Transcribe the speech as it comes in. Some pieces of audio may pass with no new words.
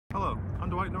Hello, I'm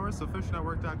Dwight Norris of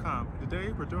fishnetwork.com.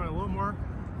 Today we're doing a little more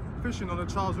fishing on the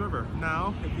Charles River.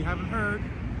 Now, if you haven't heard,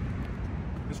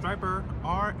 the striper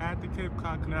are at the Cape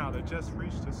Cod Canal. They just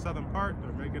reached the southern part.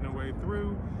 They're making their way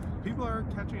through. People are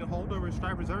catching holdover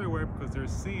stripers everywhere because they're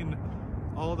seeing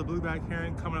all the blueback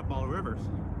herring coming up all the rivers.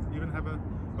 Even have a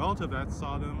relative that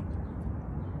saw them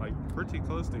like pretty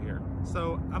close to here.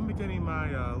 So I'm beginning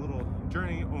my little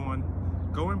journey on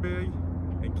going big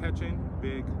and catching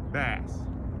big bass.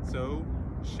 So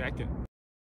check it.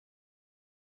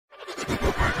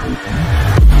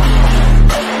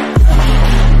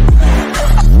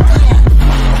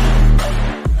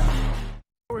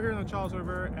 We're here in the Charles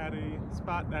River at a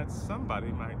spot that somebody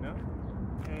might know,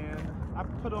 and I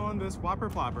put on this whopper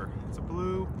plopper. It's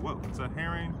a it's a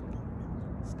herring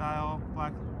style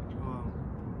black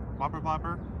whopper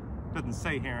plopper. Doesn't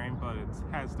say herring, but it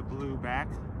has the blue back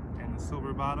and the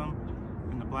silver bottom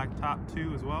and the black top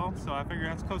too as well. So I figure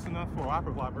that's close enough for a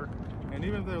whopper plopper. And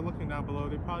even if they're looking down below,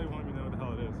 they probably won't even know what the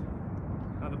hell it is.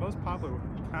 Now the most popular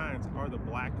kinds are the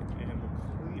black and the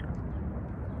clear.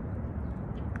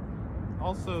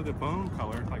 Also the bone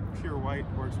color, like pure white,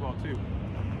 works well too.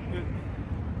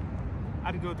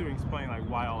 I could go through and explain like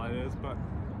why all that is, but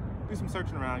do some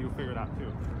searching around, you'll figure it out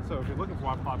too. So if you're looking for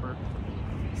whopper plopper,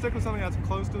 stick with something that's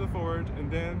close to the forage,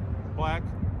 and then black,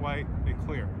 white, and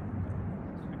clear.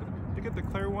 To get the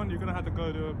clear one, you're gonna have to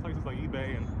go to places like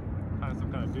eBay and find some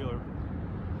kind of dealer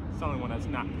selling one that's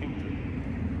not painted.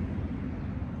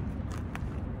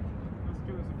 Let's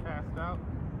give this a cast out,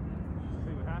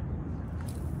 see what happens.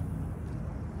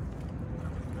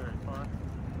 Very far.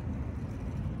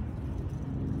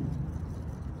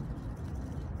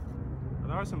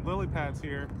 There are some lily pads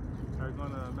here that are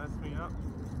gonna mess me up,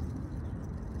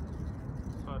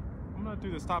 but I'm gonna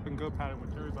do the stop and go pattern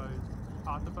which everybody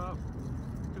talked about.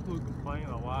 People who complain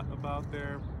a lot about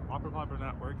their whopper plopper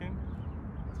not working,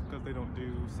 it's because they don't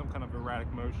do some kind of erratic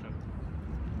motion.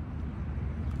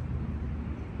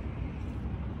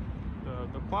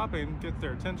 The plopping gets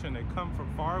their attention. They come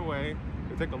from far away,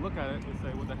 they take a look at it, they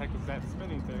say, what the heck is that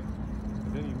spinning thing?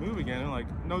 And then you move again, and like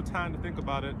no time to think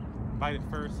about it, bite it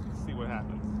first, see what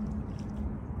happens.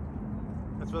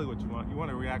 That's really what you want. You want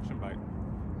a reaction bite.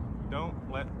 Don't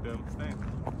let them stand.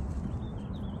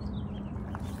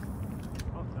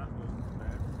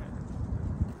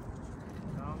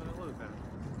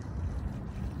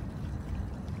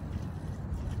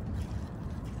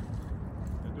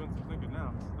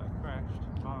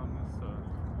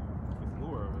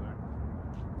 Lure over there.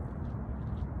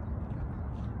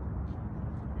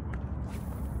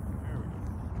 There we go.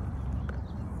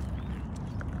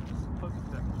 Just close to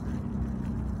that tree.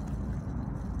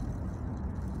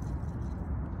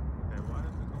 Okay, why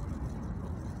is it going in the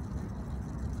circle?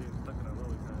 See, it's stuck in a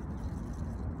lily pad.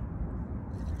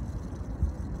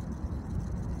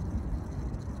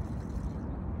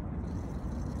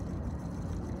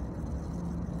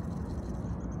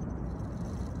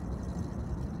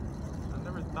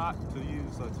 Not to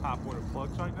use top water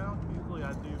plugs right now. Usually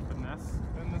I do finesse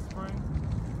in the spring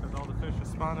because all the fish are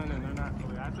spawning and they're not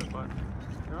really active, but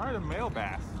there are the male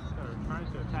bass that are trying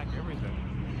to attack everything.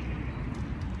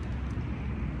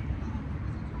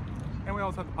 And we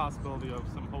also have the possibility of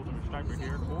some holdover striper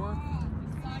here, or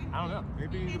I don't know,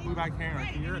 maybe the blueback herring are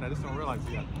here and I just don't realize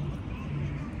it yet.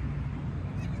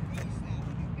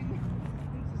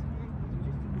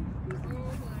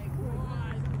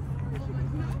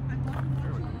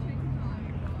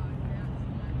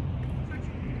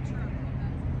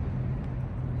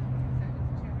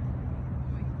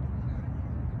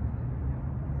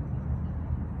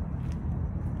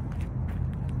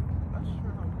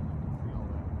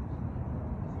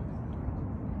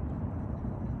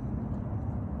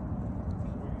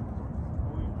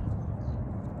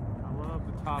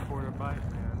 Top water bite,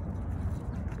 man.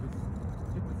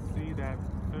 Just get to see that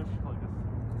fish like just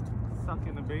suck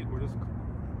in the bait or just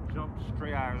jump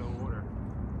straight out of the water.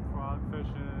 Frog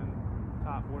fishing,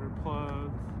 top water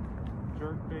plugs,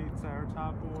 jerk baits that are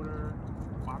top water,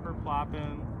 whopper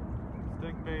plopping,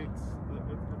 stick baits,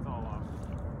 it's all off.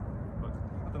 But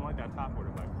nothing like that top water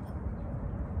bite.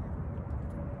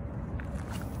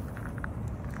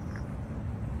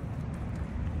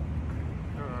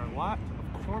 There are a lot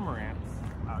of cormorants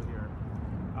out here.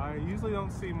 I usually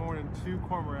don't see more than 2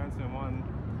 cormorants in one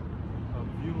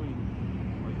viewing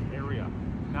area.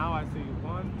 Now I see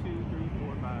 1, 2, 3,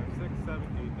 4, 5, 6, 7,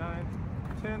 8, 9,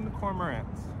 10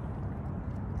 cormorants.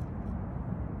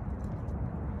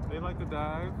 They like to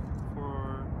dive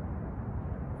for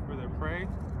their prey.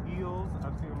 Eels,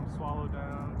 I've seen them swallow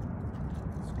down.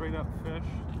 Straight up fish,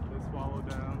 they swallow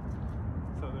down.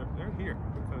 So they're here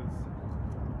because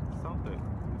something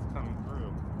is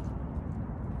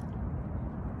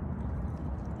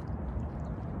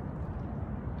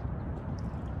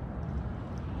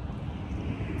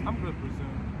would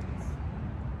presume it's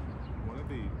one of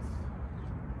these.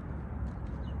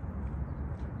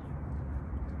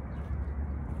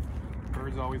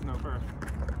 Birds always know first.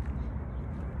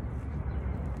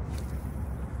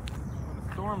 When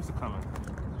the storms are coming,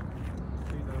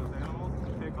 see those animals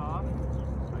take off,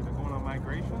 like they're going on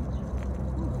migration.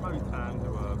 It might be time to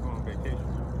go on vacation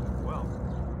as well.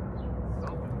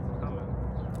 Something's coming.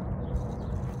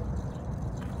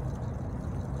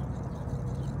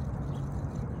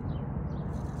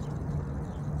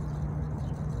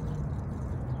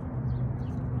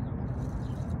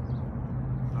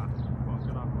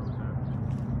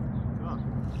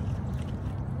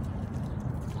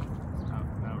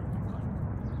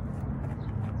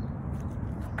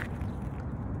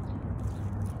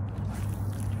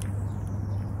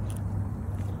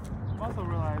 Also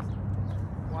realized,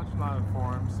 watching a lot of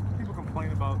forums, people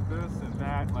complain about this and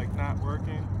that, like not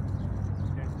working,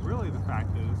 and really the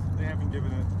fact is they haven't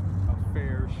given it a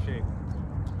fair shake.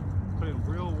 Put in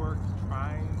real work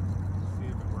trying to see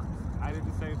if it works. I did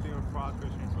the same thing with frog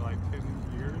fishing for like 10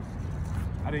 years.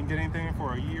 I didn't get anything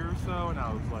for a year or so, and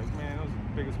I was like, man, it was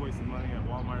the biggest waste of money at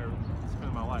Walmart I ever spent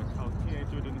in my life. I was a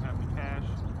teenager, didn't have any cash.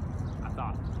 I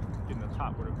thought getting a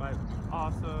topwater bite would be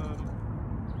awesome.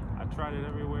 I tried it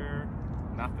everywhere,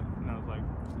 nothing. And I was like,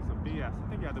 this is a BS. I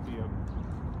think you have to be a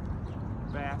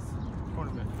bass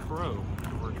tournament pro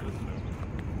to work this thing.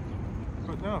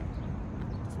 But no,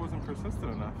 this wasn't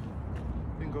persistent enough.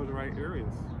 Didn't go to the right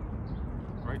areas,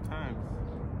 right times.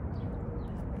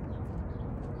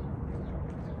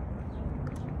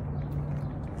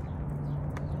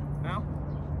 Now,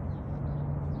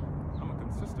 I'm a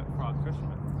consistent frog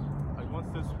fisherman. Like once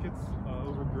this gets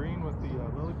over green with the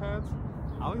lily pads,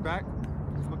 I'll be back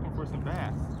looking for some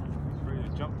bass. Ready to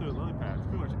jump through the lily pads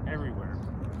pretty much everywhere.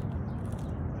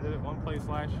 I did it one place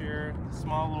last year,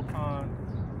 small little pond,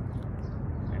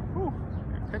 and whew,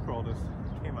 that pickerel just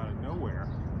came out of nowhere.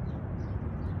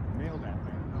 Nailed that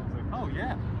thing. I was like, oh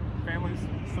yeah, family's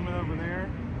swimming over there,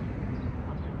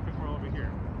 and pickerel over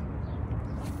here.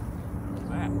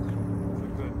 That was a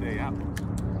good day out.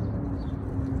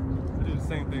 I did the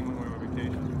same thing when we were on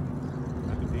vacation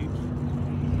at the beach.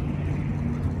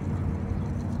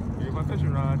 Here's my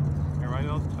fishing rod. Everybody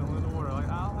else chilling in the water. Like,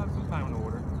 I'll have some time in the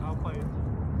water. I'll play it.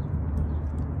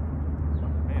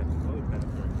 Man, the lily pads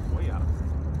are way out.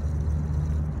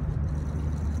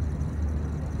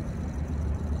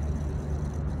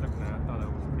 Second, I thought I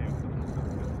was okay with it. That's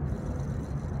good.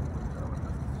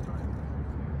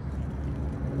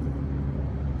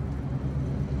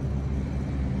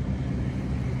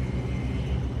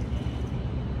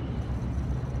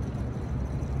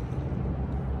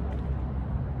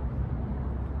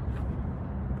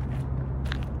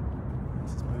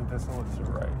 This one looks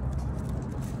right.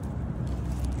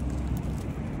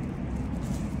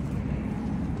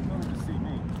 Don't just see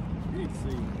me. You can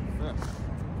see this.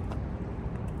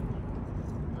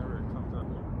 Whenever it comes up.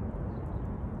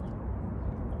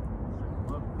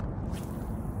 Look.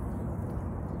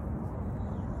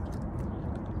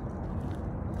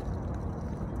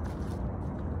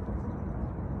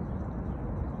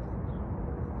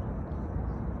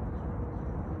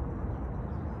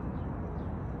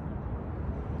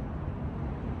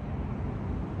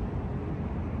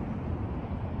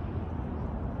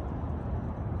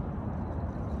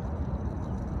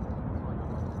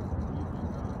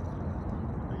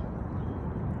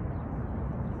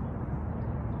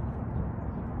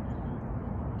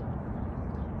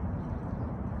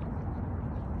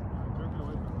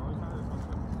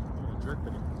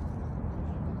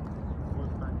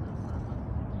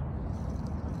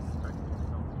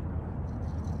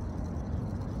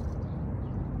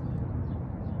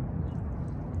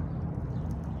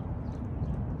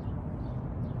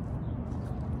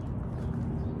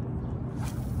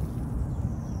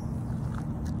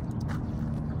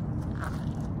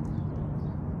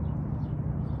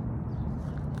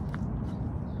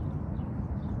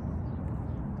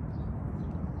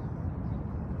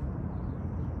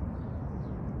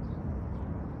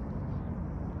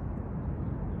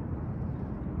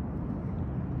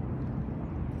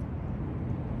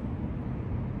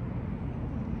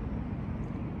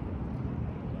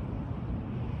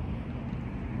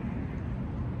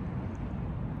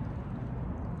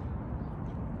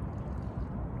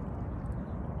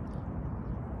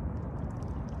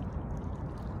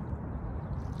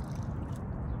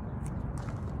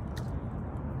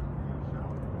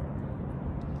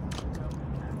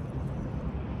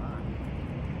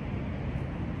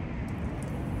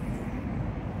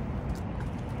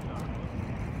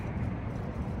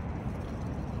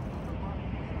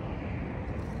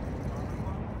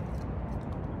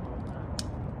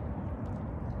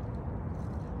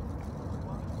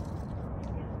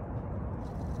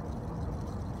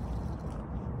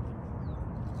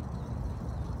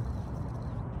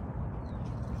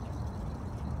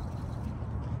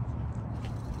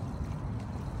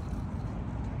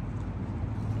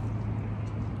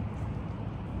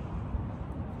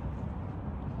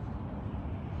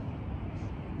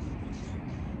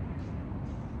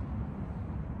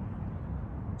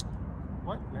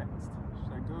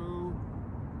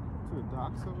 to the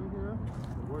docks over here,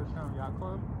 the Watertown Yacht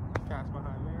Club. Cats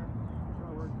behind there. So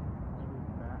we're heading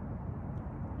back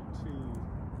to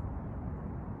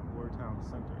Watertown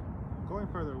Center. Going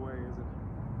further away isn't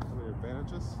really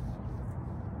advantageous.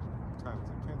 Time is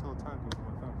it? Can't tell the time because of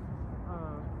my phone.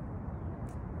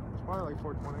 It's probably like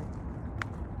 4:20.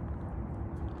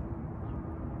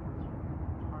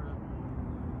 Part of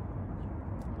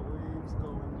the waves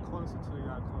going closer to the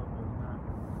yacht club will not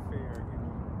fare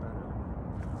any better.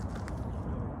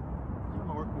 So I'm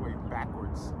gonna work my way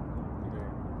backwards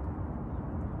today.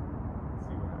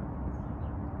 See what happens.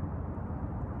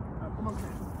 I'm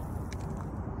okay.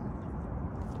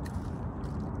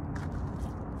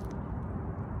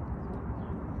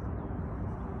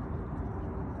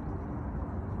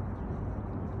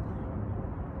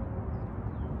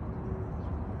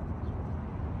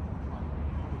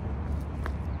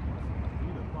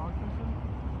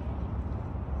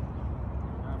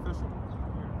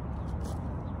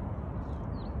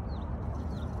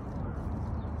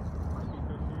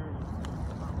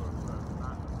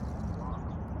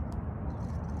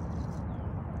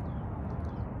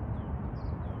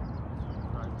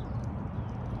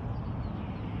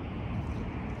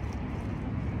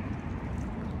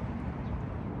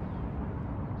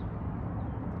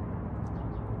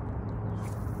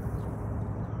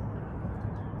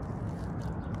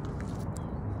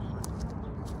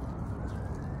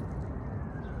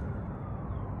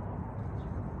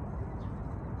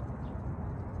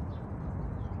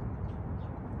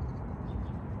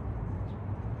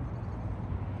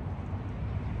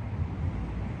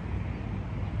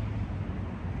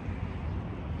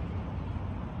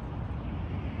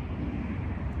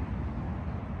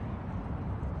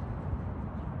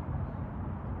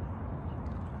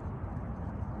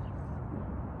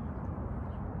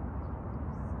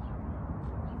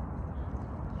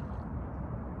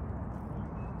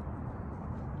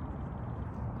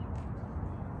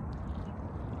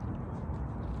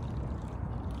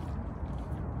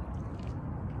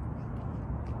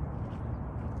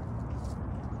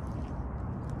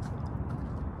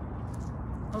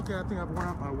 Okay, I think I've worn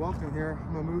out my welcome here.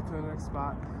 I'm gonna move to the next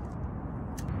spot.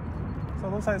 So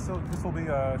it looks like this will be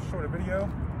a shorter video.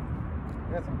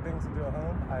 I got some things to do at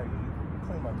home. I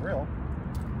cleaned my grill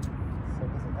so it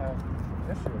doesn't have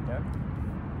an issue again.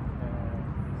 And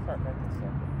start making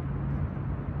some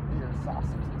beer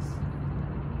sausages.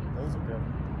 Those are good.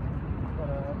 But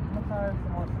I'm gonna try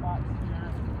some more spots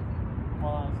here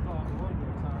while I still have a little bit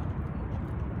of time.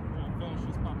 I'm gonna finish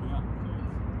this puppy up.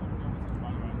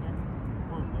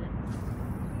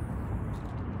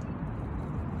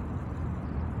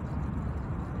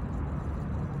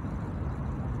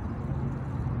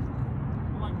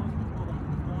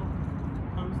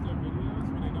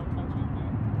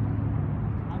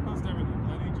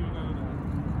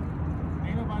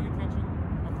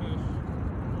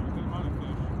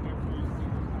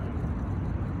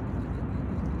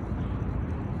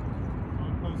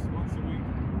 Once a week,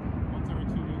 once every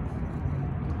 2 weeks.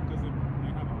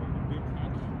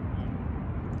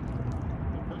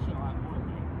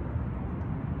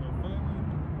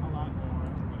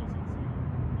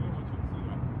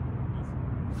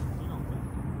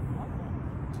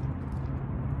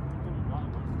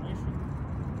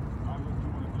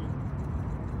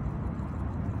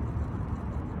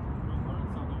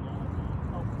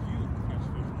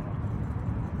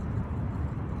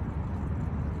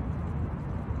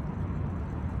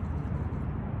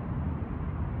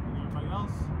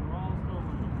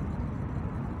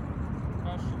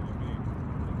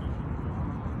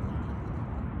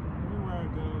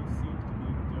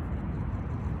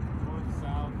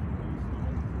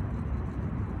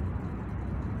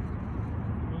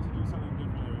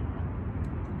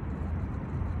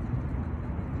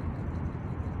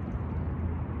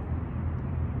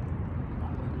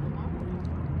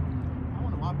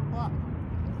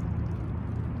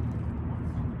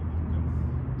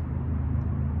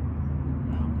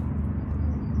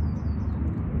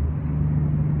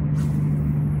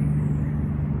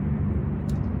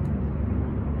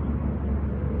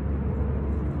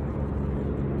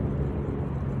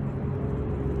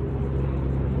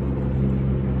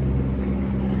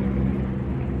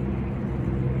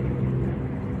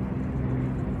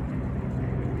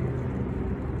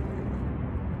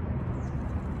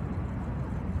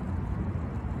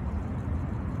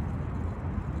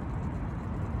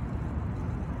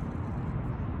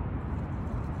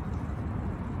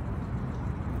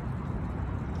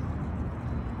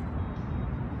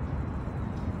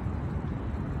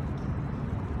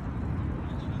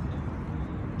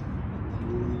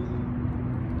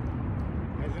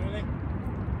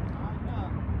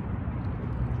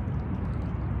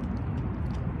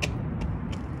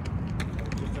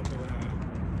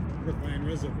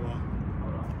 reservoir.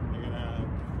 I got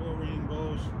 4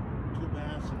 rainbows, 2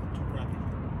 bass, and 2 crappie.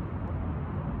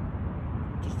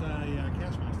 Just a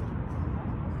cast master.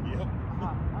 Yep.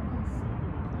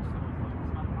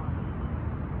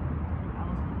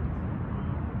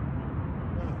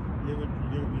 You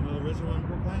know the reservoir in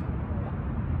Brookline?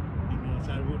 You know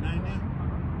outside of Route 9 there?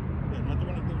 Yeah, not the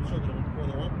one in Cleveland Circle, the one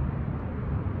further up.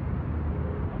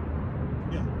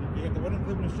 Yeah, you got the one in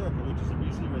Cleveland Circle, which is a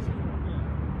BC reservoir.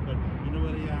 But you know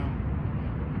where the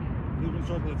Cleveland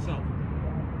Circle itself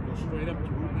goes straight up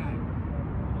to Route 9.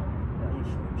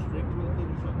 Goes straight through the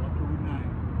Cleveland Circle up to Route 9.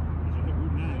 As you hit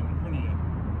Route 9 in front of you,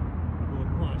 you go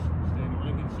across, stay on the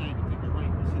right hand side, you take a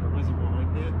right, you see the reservoir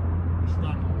right there. You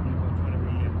stop it when you go try to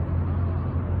re-in.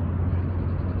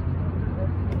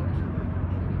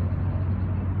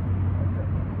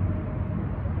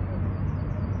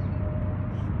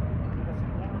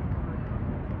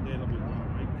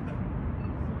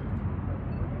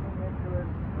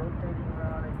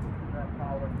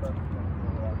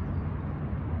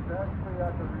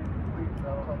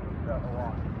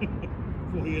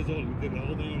 Four years old, he did the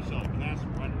whole thing himself. Cast,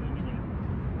 right in the ground.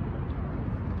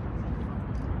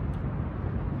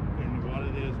 And the water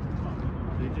there,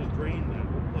 they just drained that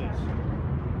whole place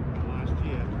last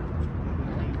year. They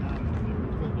drained down and they were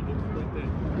filled with little split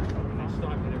there. And they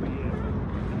stock it every year.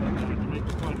 And then to make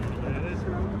the fun, you know what that is?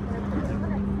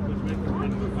 Just make the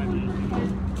fun for 5 years.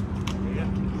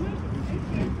 Yeah. You see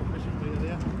the fishing player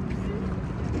there?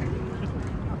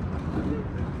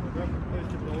 Perfect place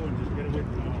to go and just get away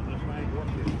from all this. Go up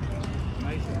there,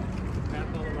 nice and pat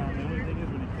all around. The only thing is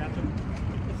when you catch them,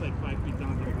 it's like 5 feet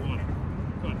down to the water.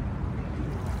 But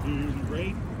you're using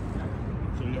braid,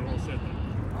 so you're all set then.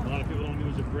 A lot of people don't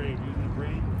use a braid. Using a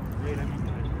braid, I mean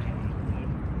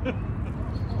braid.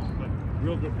 But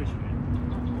real good fishing there.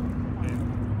 And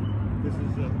this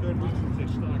is the 3rd week since they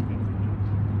stocked it.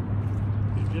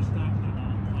 They just stocked it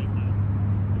right now.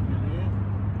 If you're here,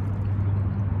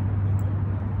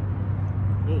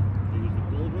 oh.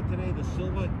 Gold one today, the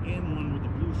silver, and one with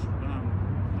the blue flashes.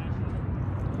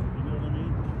 You know what I mean?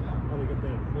 Oh, they got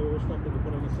that lower stuff that they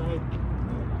put on the side.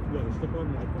 Yeah, they stick on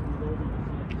there. I put one of those on the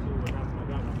side to see what happened.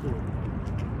 I got one too.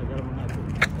 I got them on that too.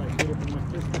 So I did it from my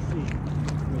fist to see.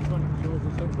 And it's funny, as soon as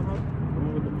the sun come up, the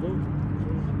one with the blue, as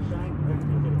soon as it shine, I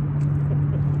hit it.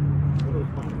 It was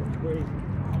fun. It was crazy.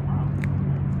 Wow.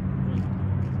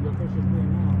 You're fishing here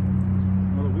now.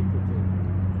 Another week or two.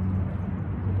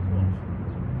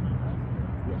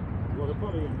 Well, they're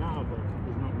probably in now, but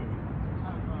there's not many.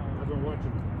 I've been watching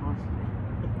them constantly.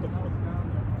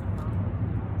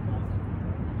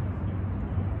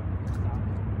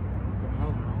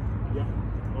 Yeah.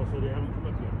 Oh, so they haven't come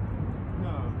up yet?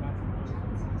 No, that's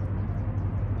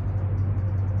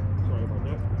sorry about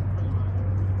that.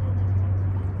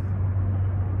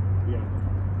 Yeah.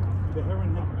 The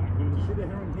heron, when you see the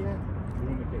heron here,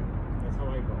 you're in the cave. That's how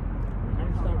I go. When the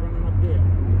herons start running up here,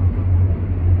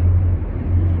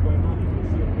 by now you can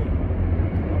see it there.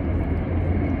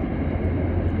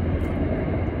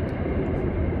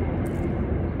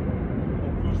 Oh,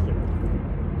 mustard.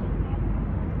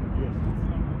 Yes.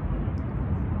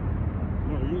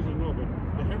 No, usually no, but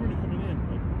the heron are coming in.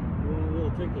 Like, we're on a little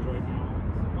tinkers right now.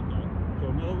 Okay. So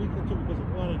another week or two because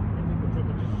of water, I think the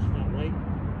temperature's just not right.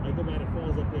 I go by the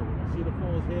falls up there. When I see the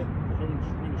falls here, the heron's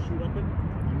trying to shoot up it,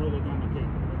 I know they're down the cape.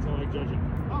 That's how I judge it.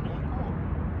 Okay, cool.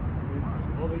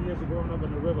 All the years of growing up in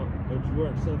the river, it's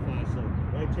worked so far, so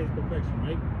why chase perfection,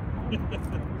 right?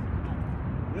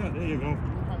 Yeah, there you go.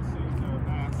 I've seen the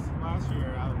bass. Last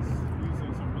year, I was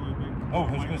using some really big. Oh,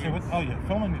 I was going to say, oh, you're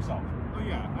filming yourself? Oh,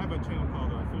 yeah. I have a channel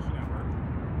called Fishing Network.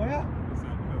 Oh, yeah? It's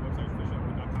at the website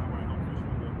fishnetwork.com where I help fish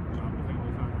with the job the family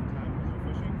found in time when they're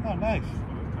fishing. Oh, nice.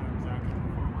 For those times after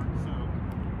Cormorants. So,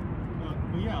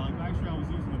 but yeah, like last year I was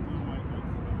using a blue and white, like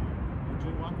a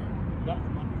jig walker. Yep.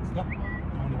 Yep.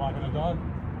 When you're walking a dog?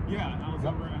 Yeah, I was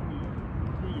over at the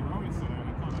community rowing center and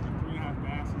I caught like a 3.5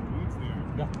 bass in the woods there.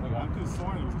 Yeah, I could have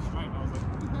sworn it was a stripe. I was like,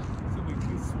 something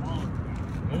too small for that.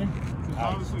 Really? So it's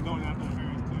obviously going after the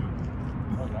herring too.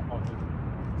 Oh, yeah. Oh,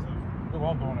 they're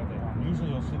all going there.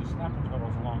 Usually you'll see the snapping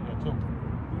turtles along here too.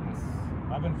 Yes.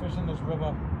 I've been fishing this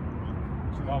river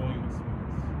probably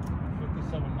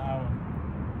 57 now, and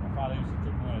my father used to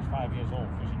take me when I was 5 years old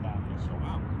fishing down here. So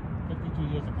wow.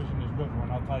 52 years of fishing this river,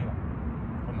 and I'll tell you,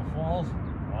 from the falls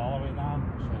all the way down,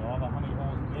 so all the honey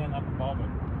holes, and up above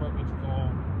it, Perkins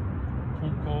Cove,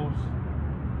 Twin Coves,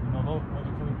 you know those,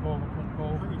 Purgatory Cove and Twin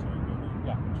Cove? Purgatory Cove.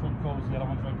 Yeah, Twin Coves, the other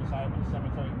one's right beside it,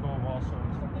 Cemetery Cove also.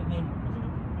 They named it because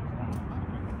of the around.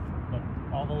 But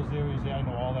all those areas, yeah, I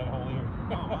know all that whole area.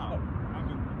 Oh wow. I've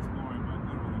been exploring, but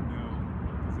I don't really know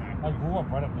exactly I grew up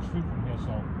right up the street from here,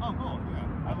 so Oh, cool.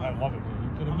 Yeah. I love it. Are you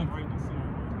kidding me? Right in the center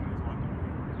of where he's walking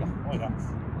here. Yeah. Oh yeah.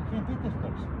 You can't beat this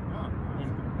place. No. And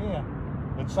here,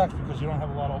 it sucks because you don't have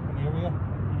a lot of open area.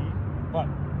 But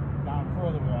down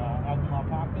further, Albemarle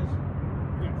Park is.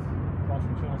 Yes. Across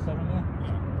from Channel 7 there.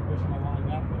 Yeah. Fishing along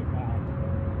that with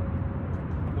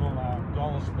little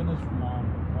dollar spinners from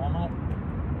Walmart.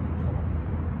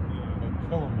 They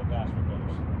kill them, the bass with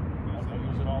those. I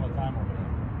use it all the time over there.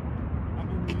 I've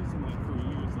been using it for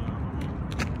years now.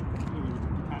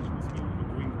 Detachable spinner, the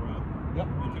green grub. Yep.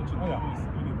 And catching Oh, yeah. almost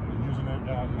anything. You're using it,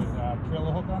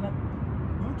 trailer hook on it?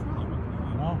 No trailer hook,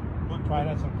 no. No? Try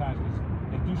that sometimes because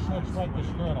they do strike the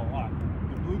skirt a lot.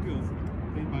 The bluegills,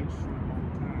 they bite short all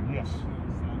the time. Yes.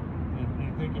 And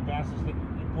you think your bass is they're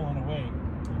pulling away.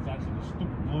 It's actually the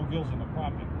stupid bluegills and the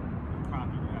crappie.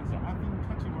 Crappie, yeah. So I've been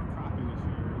catching more crappie this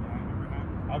year than I ever have.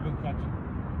 I've been catching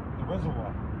the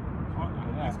reservoir.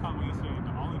 I just caught one yesterday at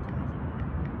the Arlington Reservoir.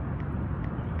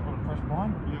 Oh, the fresh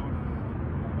pond? Yeah,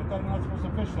 I thought you're not supposed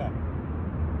to fish that.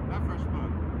 not fresh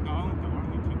pond. The Arlington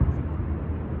Reservoir.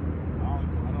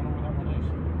 Arlington, I don't know where that one is.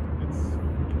 It's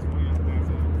way up there.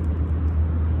 So.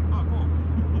 Oh, cool.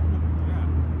 Yeah.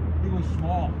 He was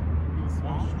small. He was I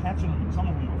small. was catching them, and some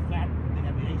of them were fat. They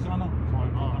had the eggs on them, so I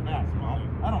caught them back. small.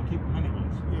 I don't keep them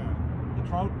anyways. Yeah. The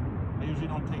trout, I usually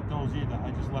don't take those either. I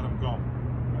just let them go. I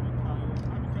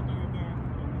haven't kept anything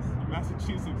in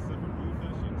Massachusetts except for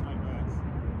bluefish and tight bass.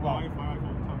 Well, my wife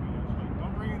will tell me, she's like,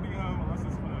 don't bring anything home unless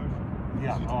it's fresh.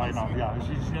 yeah, She oh, I tells know. me. Yeah,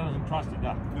 she doesn't trust it.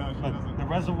 Yeah. No, she But doesn't. the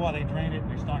reservoir, they drain it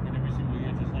and they stock it every single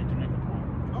year, just like Jamaica Pool.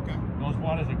 Okay. Those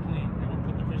waters are clean. They would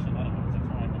put the fish in other ones. That's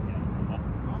how I look at it. You know?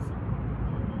 Awesome.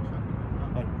 I'll go check it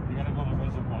out. But you gotta go to the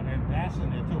reservoir and bass in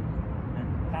there too. And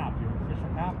carp. You ever fish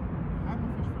for carp? I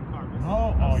haven't fished for carp.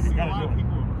 No? Oh, I've you seen gotta a lot do of it.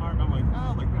 people with carp. I'm like,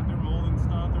 oh, like that. They're molding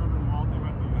stuff. They're involved. They're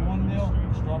at the Cornmeal,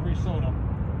 street. strawberry soda.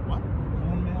 What?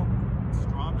 Cornmeal,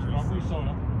 strawberry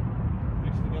soda.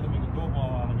 Mix it together, make a dough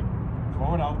ball out of it.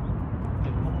 Throw it out.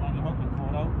 Take a couple on your hook and throw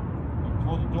it out. And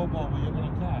throw the dough ball where you're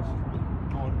gonna cast.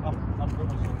 Throw it up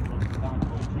river so it goes down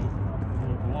towards you. Throw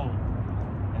it below it.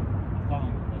 And I'm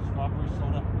telling you, the strawberry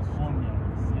soda with cornmeal.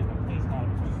 See the taste out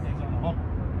of it. So it stays on the hook.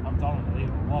 I'm telling you, they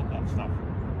love that stuff.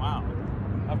 Wow.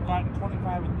 I've gotten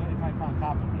 25 and 35 pound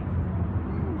carp in here.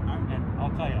 And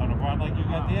I'll tell you, on a rod like you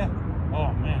got there,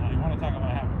 oh man, you want to talk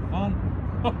about having fun?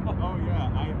 Oh yeah,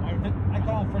 I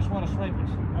call them freshwater stripers.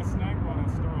 I snagged one at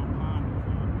Storrow Pond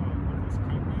with this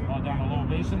crankbait. Oh, down the low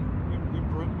basin? It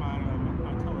broke my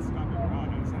telescopic rod.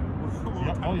 I just had a little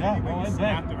Yep. tiny Oh yeah, thing. oh I bet.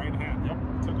 Snapped it right in half. Yep.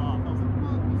 Took off. I was like,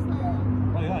 what was that?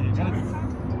 Oh yeah, you gotta do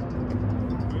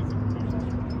Crazy.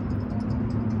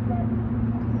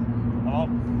 Oh.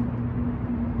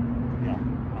 Yeah.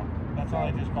 No, that's all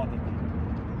I just caught the thing.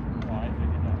 Oh, I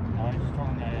figured that. No, I just told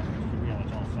him that after the reel,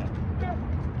 it's all set.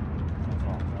 That's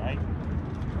all, alright?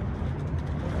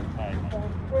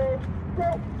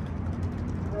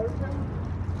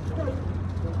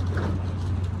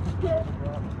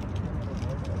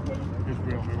 This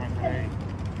reel, we went today.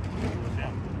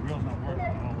 Yeah, the reel's not working. I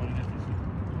don't know what it is.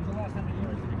 When was the last time you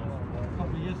used it? He goes, a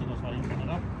couple of years ago, so I opened it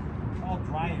up. It's all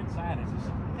dry inside. I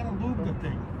said, I gotta lube the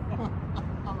thing.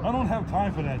 I don't have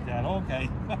time for that, Dad. Okay.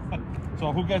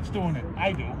 So who gets doing it?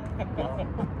 I do.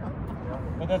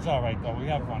 But that's all right, though. We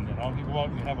have fun, you know. You go out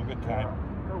and you have a good time.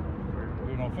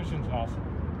 You know, fishing's awesome.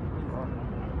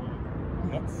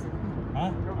 Yep.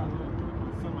 Huh?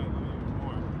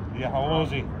 Yeah, how old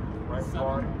is he? You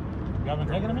haven't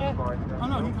taken him yet? Oh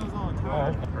no, he goes all the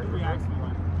time. He asks me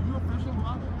like, "You a fishing a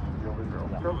lot?"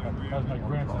 That was my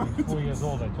grandson. He's 4 years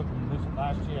old. I took him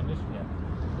last year and this year.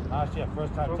 Last year,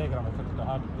 first time taking him, I took him to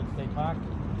Hartford State Park.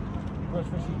 First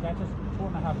fish he catches,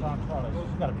 2.5 pound trout. I said,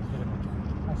 "You gotta be kidding me."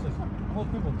 I said,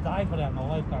 "Most people die for that in a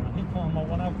lifetime, and he's pulling them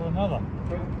one after another."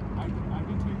 I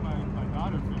did take my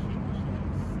daughter fishing when she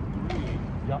was 3.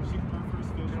 Yep. Her first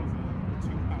fish was a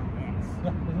 2-pound bass.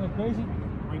 Yeah, isn't it crazy?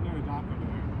 Right near the dock over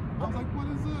there. I was like, "What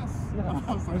is this?" Yeah,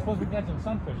 I was we're like, supposed to be catching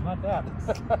sunfish, not that.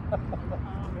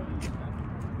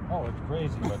 Oh, it's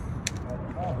crazy, but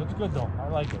oh, it's good though. I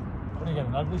like it. What do you got,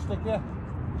 an ugly stick there?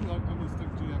 You like ugly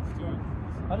stick GX2?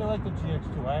 How do you like the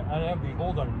GX2? I have the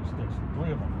old ugly sticks,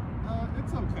 3 of them.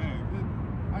 It's okay.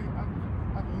 I've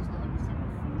used the ugly stick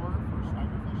before for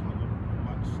striper fishing, like a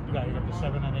much. Yeah, you got the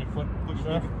 7 and 8 foot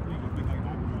surf. You can think like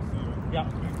that when you see it. Yeah.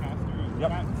 Big caster. And Yep.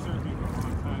 that served me for a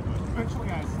long time. But eventually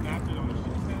I snapped it on a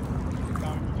sheep's head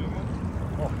down in Virginia.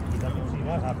 Oh, you can see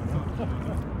that happening.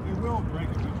 It will break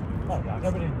eventually. Oh, yeah,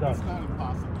 everything does. It's not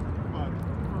impossible. But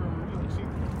for cheap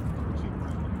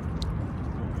prices,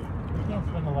 You can't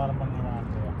spend a lot of money around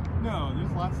there. no,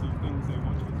 there's lots of things they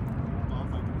want you to do.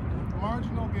 Like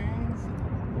marginal gains.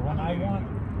 The one I want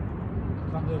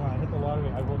someday when I hit the lottery,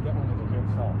 I will get one of the big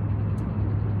cell.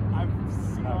 I've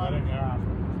seen a lot of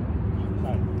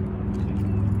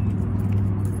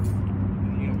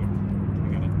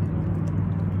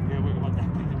Here we go. That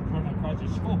thing is running across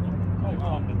your shoulder. Right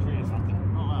off the tree or something.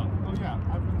 Oh wow. Oh yeah.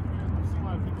 I've seen a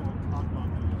lot of people talk about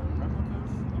the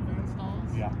replicas of van stalls.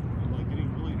 Yeah. And like getting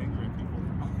really angry at people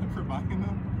for buying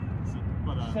them. So,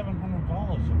 but $700.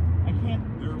 I can't.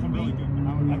 They're To really me,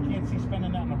 good. I can't see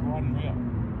spending that on a rod and reel.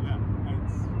 Yeah.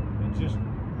 It's just.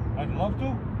 I'd love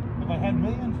to. If I had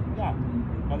millions, yeah.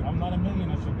 But I'm not a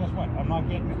millionaire, so guess what? I'm not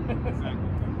getting it. Exactly.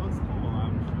 It looks cool.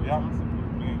 I'm sure it's awesome.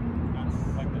 Man, that's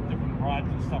like the different rods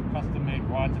and stuff, custom made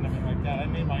rods and everything like that. I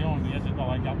made my own years ago.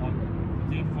 I got one.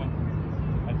 It's 8 foot.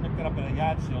 I picked it up at a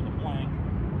yard sale, the blank.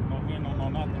 No handle, no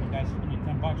nothing. The guy said give me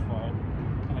 $10 for it.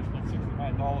 And I spent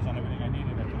 $65 on everything I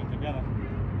needed. I put it together.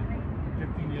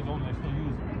 15 years old and I still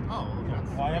use it. oh, that's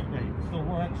Why upgrade? It still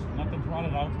works. Nothing's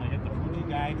rotted out. And I get the Fuji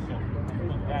guide, so I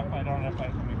put graphite on it. I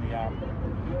mean the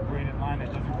braided line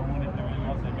that doesn't ruin it and everything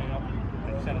else I made up.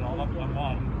 I set it all up on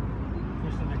modern.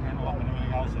 Twisted the handle up and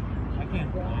everything else. And I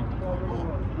can't complain.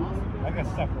 I got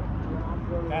stuff.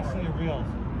 Vaseline reels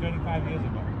 35 years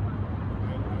ago.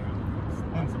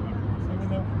 And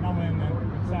now when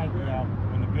inside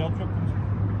when the bail trip comes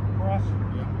across,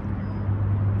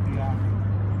 the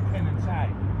pin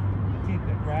inside, the teeth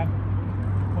that grab,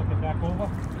 flip it back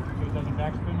over so it doesn't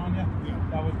backspin on you. Yeah.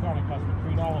 That was going to cost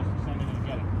me $3 to send it and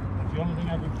get it. That's the only thing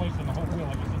I've replaced in the whole wheel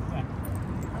ever since then.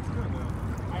 That's good though.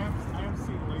 I have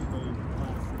seen lately the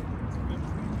last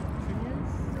 10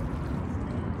 years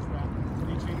that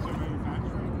they changed their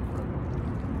manufacturing for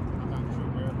I'm not sure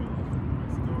where, but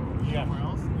Mexico or somewhere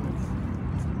else, and it's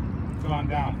Gone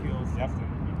down. Feels Yep.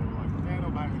 people are like, hey,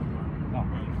 don't buy it anymore. No,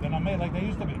 they're not made like they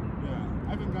used to be. Yeah, I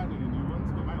haven't gotten any new ones,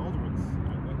 but my older ones,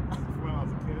 from when I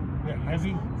was a kid, They're in high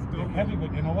heavy, school, still they're heavy,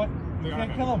 but you know what? You They are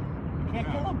can't heavy. kill them. You can't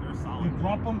Yeah, kill them. they're solid. You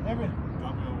drop them, everything.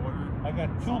 Drop in the water. I got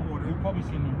two. Salt water. You've probably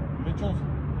seen them. Mitchell's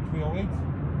 308s,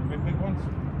 the big, big ones.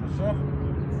 The surf.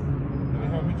 Do they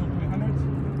have Mitchell 300s?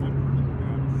 I've heard of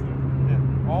them, so.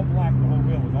 Yeah. All black. The whole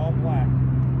wheel is all black.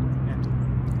 And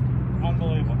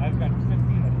unbelievable. I've got 15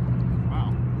 of them.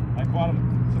 Wow. I bought them.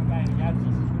 Some guy in the yard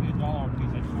says it's $3 a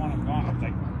piece. I just want them gone. I was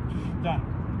like, done.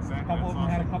 Exactly. A couple of them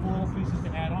had a couple little pieces to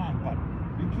add on, but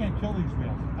you can't kill these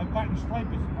reels. I've caught in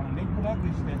stripers on a naked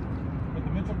ugly stick with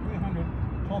the Mitchell 300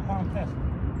 12-pound test.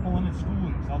 Pulling in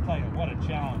schoolies. I'll tell you, what a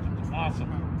challenge. It's awesome.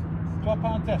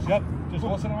 12-pound test, yep. Just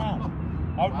horsing around.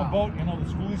 Out in the boat, you know, the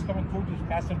schoolies coming through, just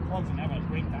passing plugs and having a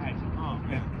great time. Oh,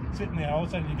 man. And sitting there, all of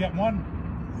a sudden you get one,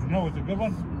 you know it's a good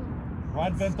one.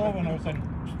 Rod bent over and all of a sudden,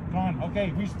 gone. Okay,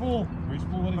 respool.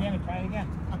 Respool it again and try it again.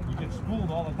 You get spooled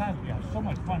all the time. You have so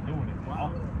much fun doing it, you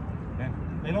know? And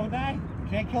they don't die. You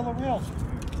can't kill the reels.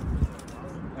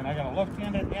 And I got a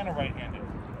left-handed and a right-handed.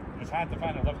 It's hard to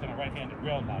find a left and a right-handed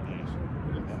reel nowadays.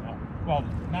 You know? Well,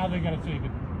 now they got it so you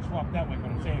can swap that way.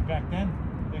 But I'm saying back then,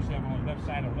 they used to have on the left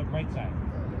side or left right side.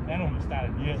 That only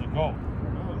started years ago.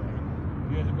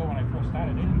 Years ago when I first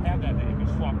started, they didn't have that. They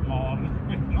could swap them all out.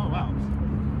 Oh, wow.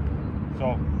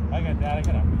 So I got that.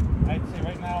 I'd say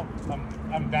right now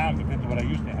I'm down compared to what I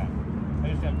used to have. I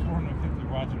used to have 250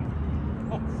 rods and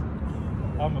reels.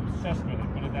 I'm obsessed with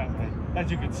it. Put it that way. As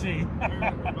you can see.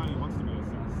 Everybody wants to be a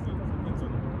six. Depends on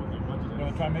what their budget is. You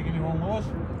want to try making your own lures?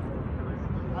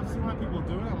 I've seen a lot of people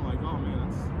do it. I'm like, oh man,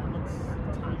 that looks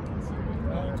time consuming.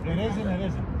 It is and it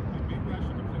isn't. Like, maybe I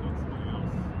should depend on somebody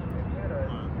else.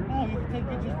 But No, you can take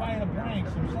pictures buying the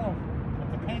blanks himself. But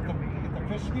to paint them, you get the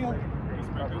fish scale.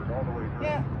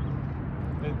 Yeah.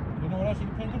 You know what else you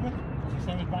can paint it with? It's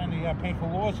the same as buying the paint for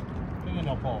lures.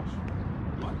 Fingernail polish.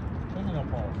 what? Fingernail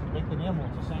polish. You make the enamel,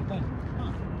 it's the same thing.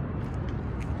 Huh.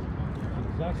 The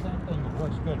exact same thing. It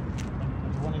works good. And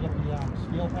if you want to get the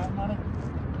scale pattern on it,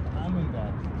 onion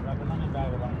bag. Grab an onion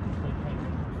bag with straight paint.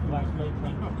 Black spray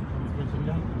paint. Gives you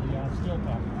the scale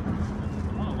pattern.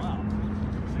 Oh wow.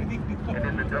 And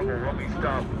in the double rummy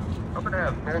stop, I'm going to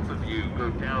have both of you go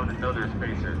down another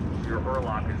spacer. Your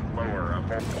Urlock is lower.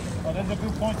 Oh, there's a few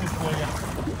pointers for you.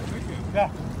 Thank you. Yeah.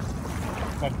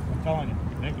 But I'm telling you,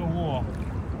 make a lure.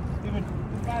 Even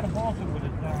try to bolt it with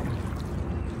it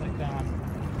like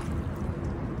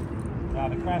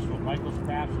the Craftswood, Michael's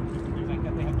Crafts and things like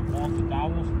that. They have the balls and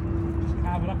dowels. Just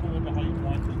carve it up a little bit how you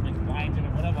want. Just make lines in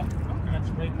it, whatever. And then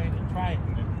spray paint and try it.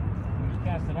 And then when you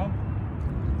cast it out,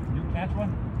 you catch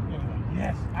one. You're like,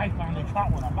 yes, I finally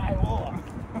caught one on my lure.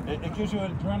 It gives you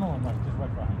an adrenaline rush just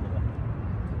right behind you.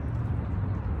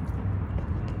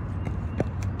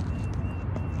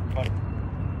 But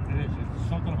it's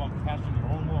something about casting your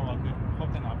own lure like this,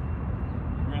 hooking up,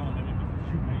 reeling it in, and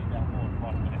shooting it down more.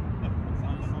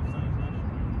 Sounds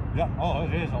self-satisfaction. Yeah, oh,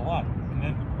 it is a lot. And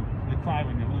then you cry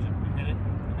when you lose it. You hit it,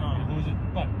 you lose it.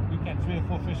 But you get 3 or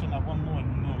 4 fish in that one lure and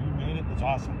you know you made it. It's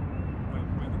awesome. Might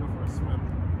have to go for a swim.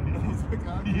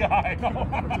 Yeah, I know.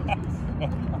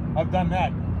 I've done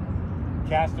that.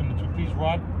 Cast in the 2-piece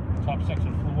rod, top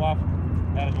section flew off.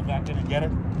 Had to go back in and get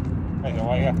it. There you go,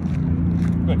 right here.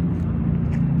 Good.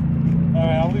 All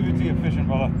right, I'll leave it to you fishing,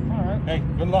 brother. All right. Hey,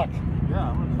 good luck.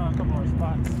 Yeah, I'm gonna try a couple more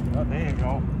spots. Oh, there you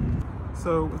go.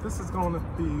 So this is going to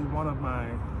be one of my,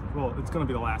 well, it's going to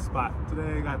be the last spot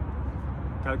today.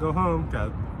 Gotta go home. Got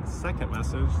a second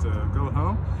message to go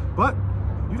home, but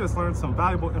you just learned some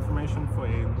valuable information for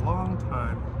a long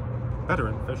time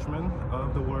veteran fisherman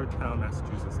of the Watertown,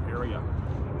 Massachusetts area.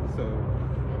 So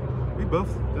we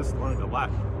both just learned a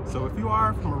lot. So if you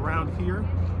are from around here,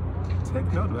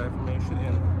 take note of that information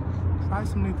and try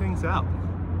some new things out.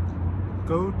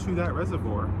 Go to that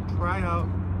reservoir, try out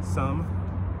some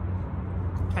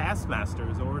cast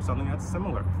masters or something that's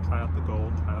similar. Try out the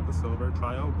gold, try out the silver,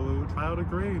 try out blue, try out a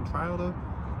green, try out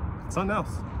something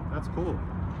else. That's cool.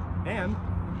 And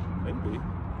maybe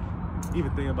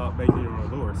even think about making your own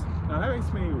lures. Now that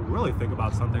makes me really think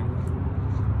about something.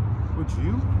 Would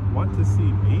you want to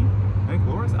see me make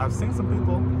lures? I've seen some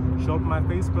people show up on my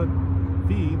Facebook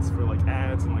feeds for like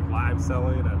ads and like live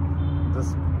selling and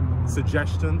just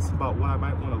suggestions about what I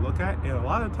might want to look at, and a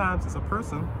lot of times it's a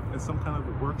person in some kind of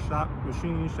a workshop,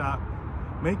 machining shop,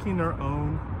 making their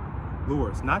own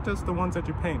lures. Not just the ones that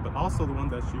you paint, but also the ones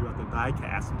that you have to die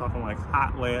cast. I'm talking like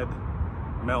hot lead,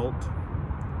 melt,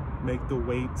 make the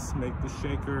weights, make the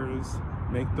shakers,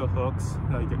 make the hooks.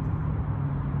 Like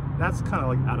that's kind of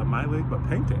like out of my league, but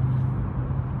painting.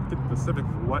 Get specific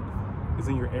what is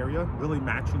in your area, really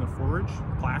matching the forage,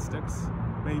 plastics,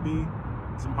 maybe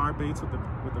some hard baits with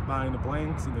the buying the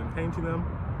blanks and then painting them.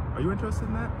 Are you interested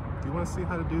in that? Do you want to see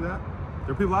how to do that?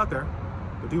 There are people out there,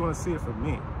 but do you want to see it from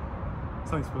me?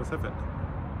 Something specific.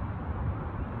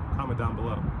 Comment down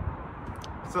below.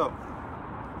 So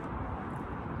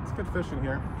let's get fishing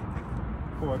here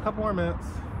for a couple more minutes.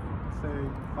 Say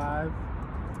 5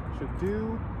 should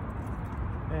do,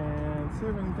 and see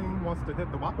if anything wants to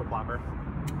hit the whopper plopper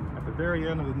at the very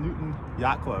end of the Newton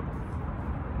Yacht Club.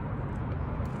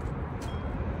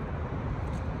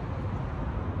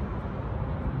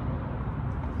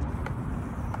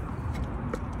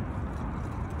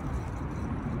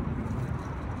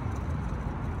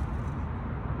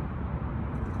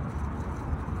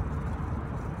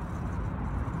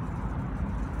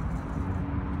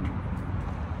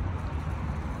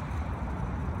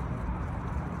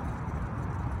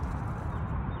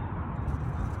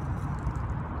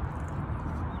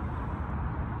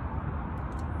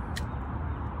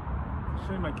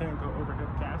 Shame I can't go overhead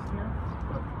cast here,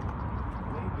 but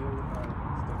maybe if I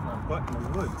stick my butt in the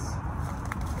woods.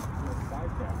 Do a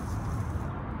side cast.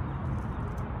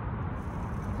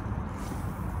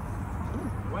 Ooh,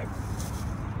 wait.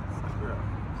 It's like you're a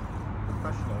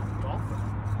professional golfer.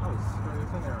 Oh, straight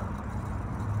in there.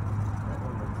 Right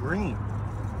on the green.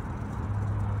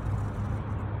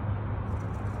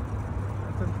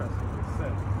 That's interesting what you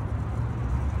said.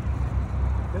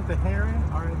 If the herring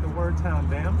are in the Watertown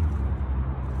Dam,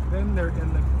 then they're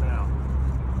in the canal.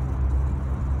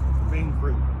 Main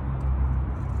route.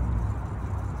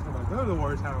 So if I go to the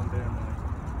Watertown Dam,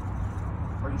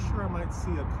 are you sure I might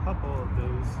see a couple of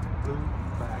those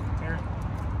blueback herring?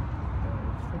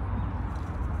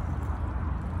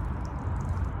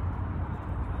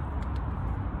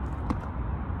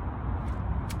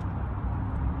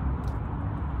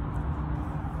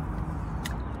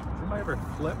 Has anybody ever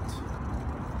flipped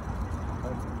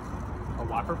a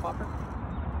whopper plopper?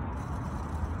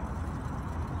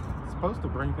 Supposed to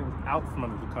bring things out from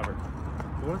under the cover.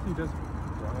 So what if you just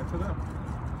run into them?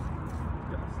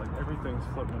 Yeah, it's like everything's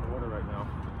floating in the water right now.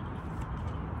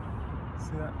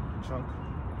 See that chunk?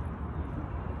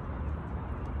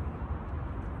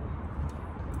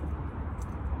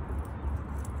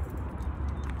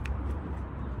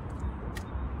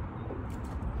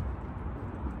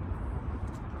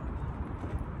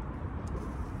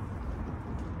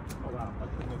 Oh wow, I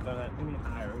couldn't have done that any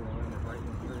higher. It went right in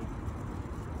the tree.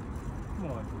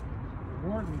 Come on,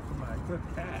 reward me for my good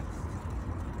cast.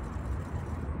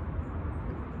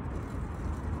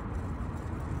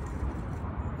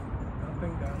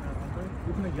 Nothing down there under.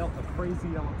 Even a crazy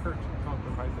yellow perch can come to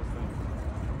fight this thing.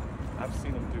 I've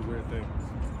seen them do weird things.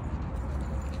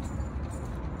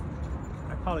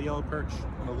 I caught a yellow perch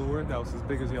on a lure that was as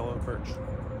big as a yellow perch.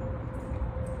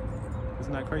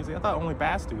 Isn't that crazy? I thought only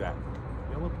bass do that.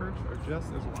 Yellow perch are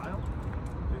just as wild.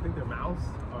 Do you think their mouths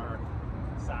are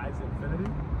size infinity?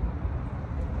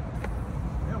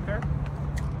 They don't care.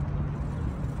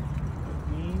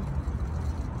 Me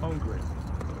hungry.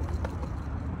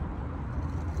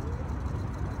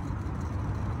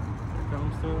 Here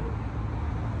comes the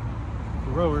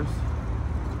rowers.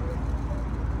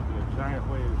 A giant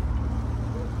wave.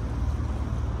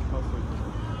 Mostly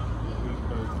weak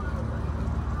boat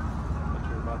that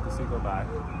you're about to see go by.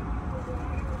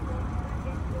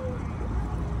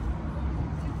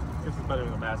 This is better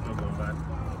than a bass boat going by.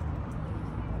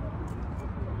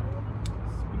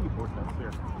 Speed vortex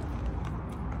here.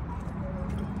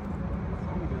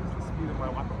 Speed is the speed of my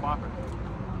whopper.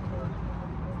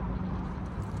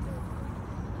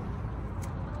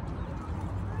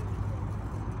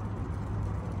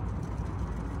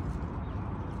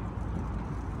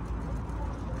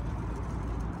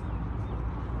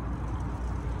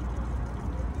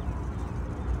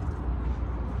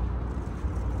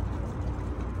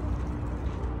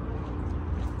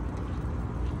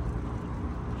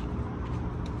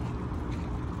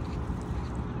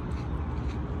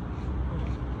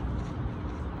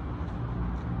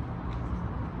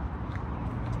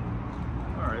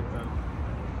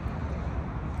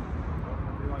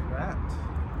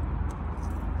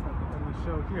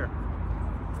 Show here.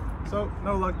 So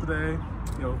no luck today,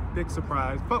 you know, big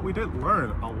surprise, but we did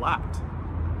learn a lot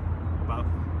about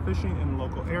fishing in the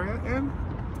local area and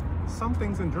some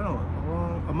things in general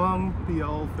among the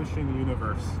old fishing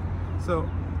universe. So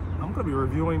I'm going to be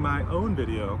reviewing my own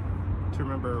video to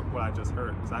remember what I just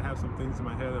heard, because I have some things in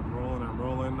my head. I'm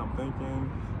rolling, I'm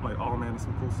thinking like, oh man, there's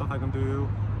some cool stuff I can do.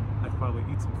 I could probably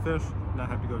eat some fish, not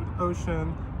have to go to the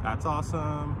ocean. That's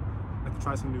awesome. I could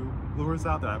try some new lures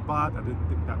out that I bought. I didn't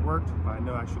think that worked, but I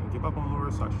know I shouldn't give up on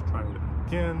lures, so I should try it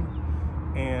again.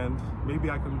 And maybe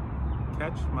I can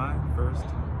catch my first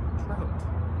trout.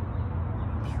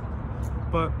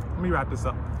 But let me wrap this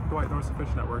up. Go at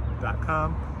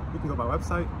northfishnetwork.com. You can go to my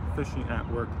website,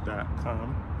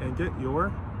 fishingatwork.com, and get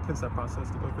your consent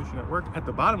process to go fishing at work. At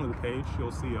the bottom of the page,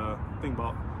 you'll see a thing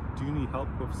about, do you need help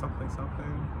with something? I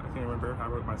can't remember. I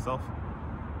wrote it myself.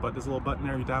 But there's a little button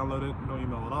there, you download it, no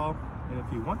email at all. And if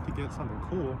you want to get something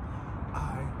cool,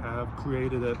 I have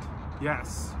created it.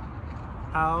 Yes,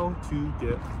 how to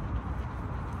get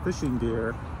fishing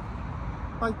gear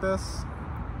like this,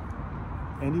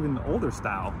 and even the older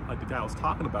style, like the guy I was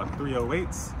talking about,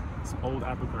 308s, some old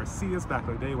Apple Garcias back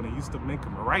in the day when they used to make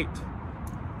them right.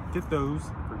 Get those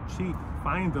for cheap,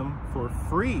 find them for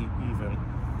free even,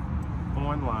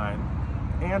 online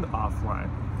and offline.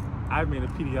 I've made a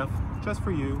PDF just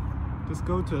for you. Just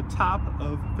go to the top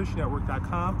of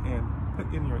fishingatwork.com and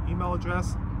put in your email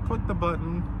address, click the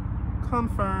button,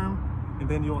 confirm, and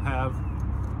then you'll have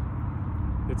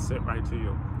it sent right to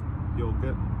you. You'll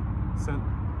get sent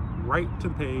right to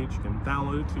the page. You can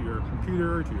download it to your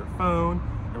computer, to your phone,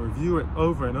 and review it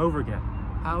over and over again.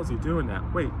 How's he doing that?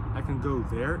 Wait, I can go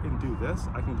there and do this.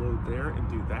 I can go there and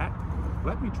do that.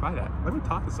 Let me try that. Let me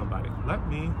talk to somebody. Let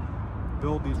me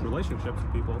build these relationships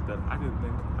with people that I didn't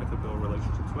think I could build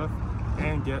relationships with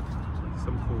and get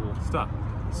some cool stuff.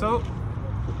 So,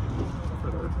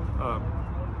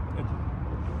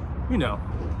 you know,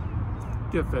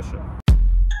 get fishing.